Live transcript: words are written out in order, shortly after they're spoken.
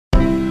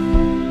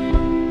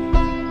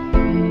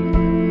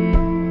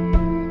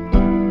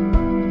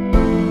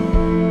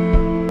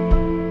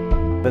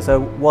There's a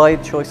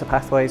wide choice of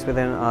pathways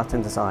within art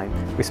and design.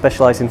 We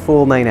specialise in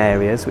 4 main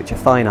areas, which are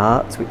fine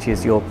arts, which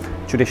is your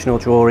traditional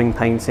drawing,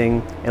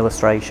 painting,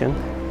 illustration,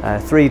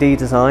 3D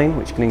design,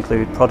 which can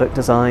include product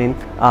design,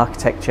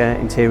 architecture,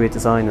 interior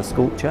design and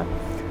sculpture.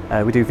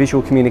 We do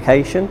visual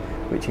communication,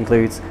 which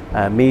includes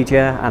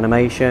media,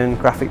 animation,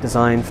 graphic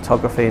design,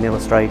 photography and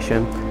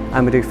illustration,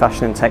 and we do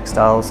fashion and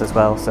textiles as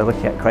well, so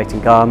looking at creating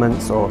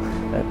garments or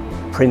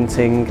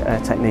printing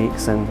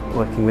techniques and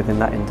working within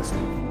that industry.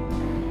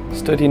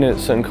 Studying at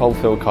Sutton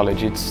Coldfield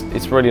College,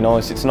 it's really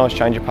nice. It's a nice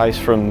change of pace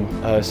from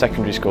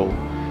secondary school.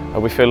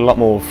 We feel a lot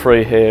more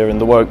free here, and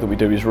the work that we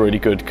do is really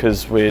good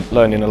because we're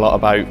learning a lot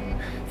about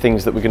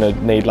things that we're going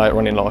to need later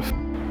on in life.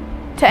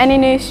 To any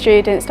new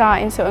student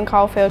starting Sutton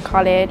Coldfield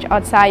College,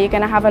 I'd say you're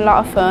going to have a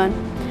lot of fun.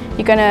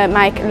 You're going to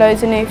make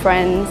loads of new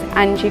friends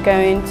and you're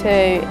going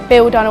to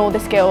build on all the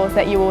skills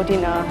that you already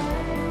know.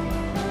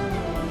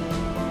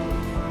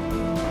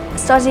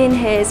 Studying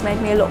here has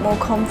made me a lot more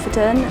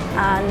confident,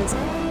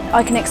 and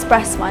I can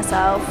express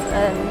myself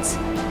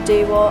and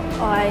do what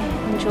I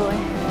enjoy.